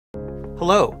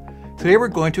Hello! Today we're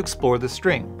going to explore the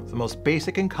string, the most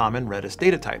basic and common Redis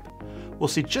data type. We'll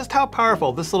see just how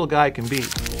powerful this little guy can be.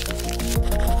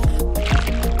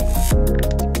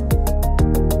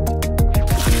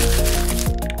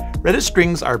 Redis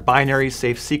strings are binary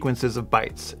safe sequences of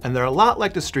bytes, and they're a lot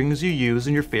like the strings you use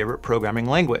in your favorite programming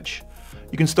language.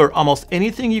 You can store almost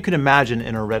anything you can imagine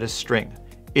in a Redis string.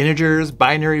 Integers,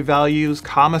 binary values,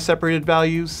 comma-separated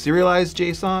values, serialized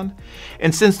JSON.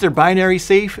 And since they're binary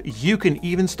safe, you can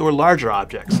even store larger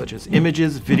objects such as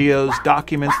images, videos,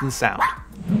 documents, and sound.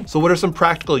 So what are some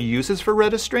practical uses for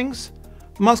Redis strings?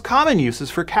 The most common use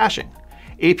is for caching.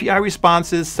 API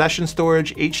responses, session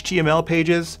storage, HTML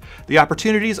pages, the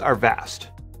opportunities are vast.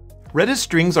 Redis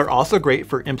strings are also great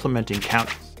for implementing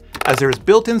counts, as there is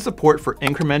built-in support for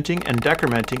incrementing and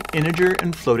decrementing integer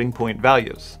and floating point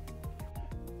values.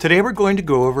 Today we're going to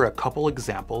go over a couple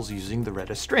examples using the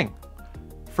Redis string.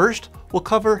 First, we'll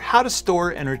cover how to store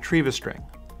and retrieve a string.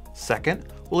 Second,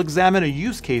 we'll examine a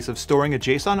use case of storing a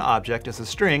JSON object as a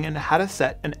string and how to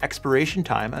set an expiration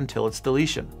time until its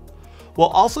deletion. We'll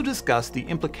also discuss the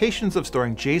implications of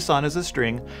storing JSON as a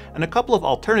string and a couple of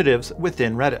alternatives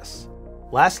within Redis.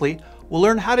 Lastly, we'll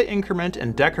learn how to increment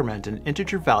and decrement an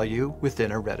integer value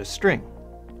within a Redis string.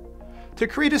 To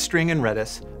create a string in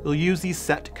Redis, we'll use the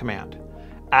set command.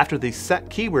 After the set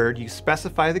keyword, you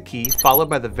specify the key followed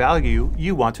by the value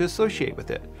you want to associate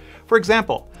with it. For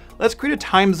example, let's create a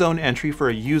time zone entry for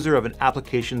a user of an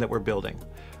application that we're building.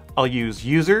 I'll use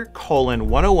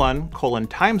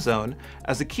user:101:timezone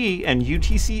as the key and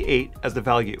UTC-8 as the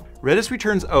value. Redis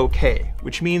returns OK,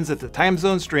 which means that the time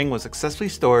zone string was successfully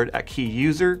stored at key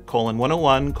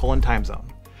user:101:timezone.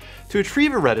 To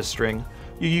retrieve a Redis string,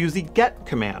 you use the get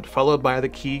command followed by the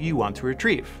key you want to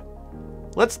retrieve.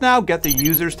 Let's now get the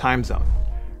user's time zone.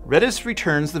 Redis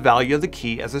returns the value of the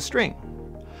key as a string.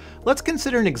 Let's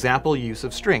consider an example use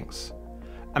of strings.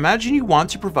 Imagine you want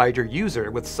to provide your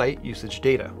user with site usage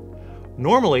data.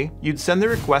 Normally, you'd send the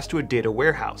request to a data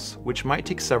warehouse, which might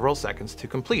take several seconds to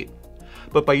complete.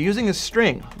 But by using a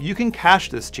string, you can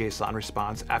cache this JSON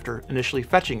response after initially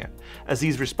fetching it, as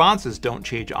these responses don't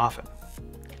change often.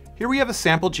 Here we have a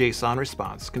sample JSON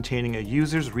response containing a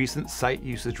user's recent site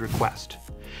usage request.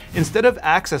 Instead of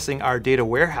accessing our data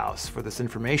warehouse for this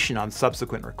information on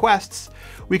subsequent requests,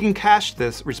 we can cache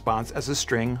this response as a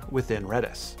string within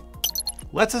Redis.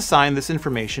 Let's assign this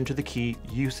information to the key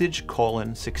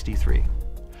usage:63.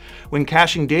 When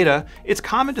caching data, it's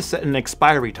common to set an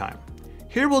expiry time.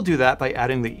 Here we'll do that by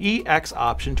adding the EX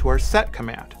option to our set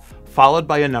command, followed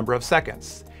by a number of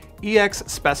seconds. EX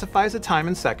specifies a time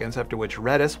in seconds after which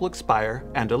Redis will expire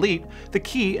and delete the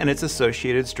key and its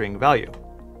associated string value.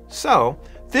 So,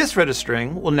 this Redis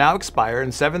string will now expire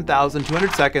in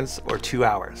 7,200 seconds or 2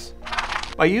 hours.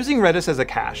 By using Redis as a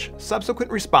cache,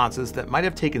 subsequent responses that might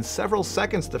have taken several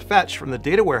seconds to fetch from the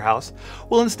data warehouse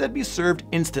will instead be served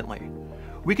instantly.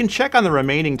 We can check on the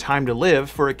remaining time to live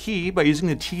for a key by using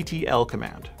the TTL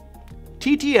command.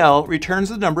 TTL returns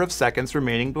the number of seconds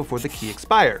remaining before the key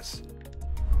expires.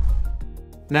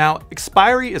 Now,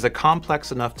 expiry is a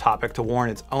complex enough topic to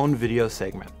warrant its own video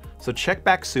segment, so check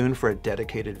back soon for a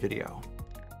dedicated video.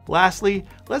 Lastly,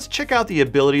 let's check out the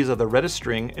abilities of the Redis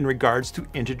string in regards to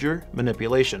integer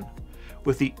manipulation.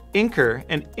 With the INCR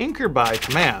and INCRBY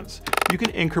commands, you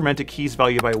can increment a key's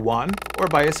value by 1 or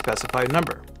by a specified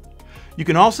number. You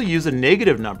can also use a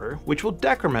negative number, which will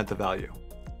decrement the value.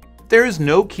 If there is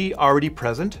no key already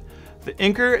present, the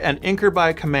INCR and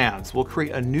INCRBY commands will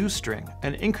create a new string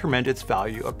and increment its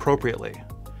value appropriately.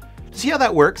 To see how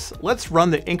that works, let's run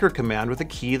the INCR command with a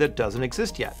key that doesn't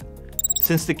exist yet.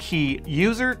 Since the key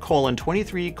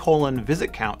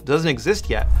user:23:visitCount doesn't exist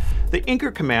yet, the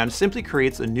INCR command simply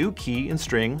creates a new key and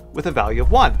string with a value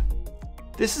of 1.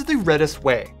 This is the Redis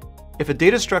way. If a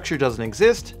data structure doesn't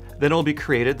exist, then it will be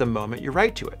created the moment you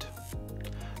write to it.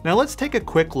 Now let's take a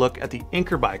quick look at the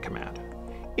INCRBY command.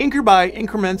 INCRBY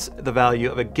increments the value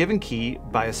of a given key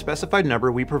by a specified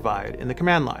number we provide in the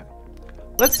command line.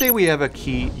 Let's say we have a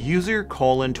key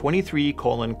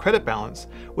user:23:credit balance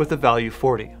with the value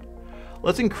 40.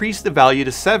 Let's increase the value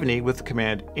to 70 with the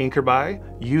command INCRBY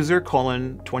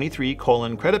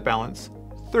user:23:credit balance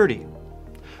 30.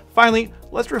 Finally,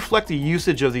 let's reflect the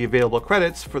usage of the available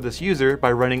credits for this user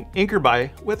by running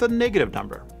INCRBY with a negative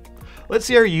number. Let's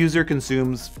say our user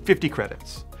consumes 50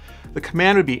 credits. The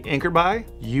command would be INCRBY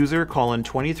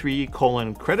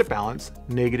user:23:credit balance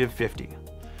 -50.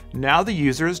 Now the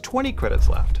user has 20 credits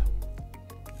left.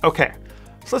 Okay,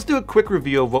 so let's do a quick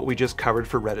review of what we just covered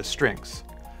for Redis strings.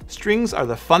 Strings are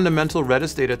the fundamental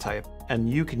Redis data type, and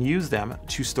you can use them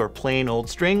to store plain old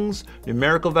strings,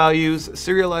 numerical values,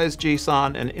 serialized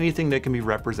JSON, and anything that can be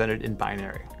represented in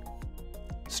binary.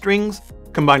 Strings,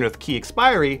 combined with key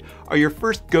expiry, are your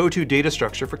first go-to data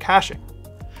structure for caching.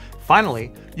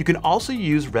 Finally, you can also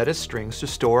use Redis strings to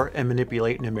store and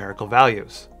manipulate numerical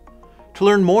values. To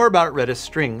learn more about Redis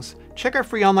strings, check our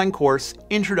free online course,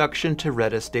 Introduction to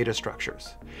Redis Data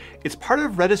Structures. It's part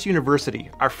of Redis University,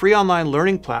 our free online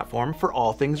learning platform for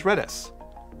all things Redis.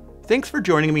 Thanks for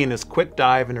joining me in this quick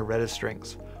dive into Redis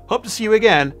strings. Hope to see you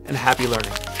again, and happy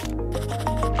learning.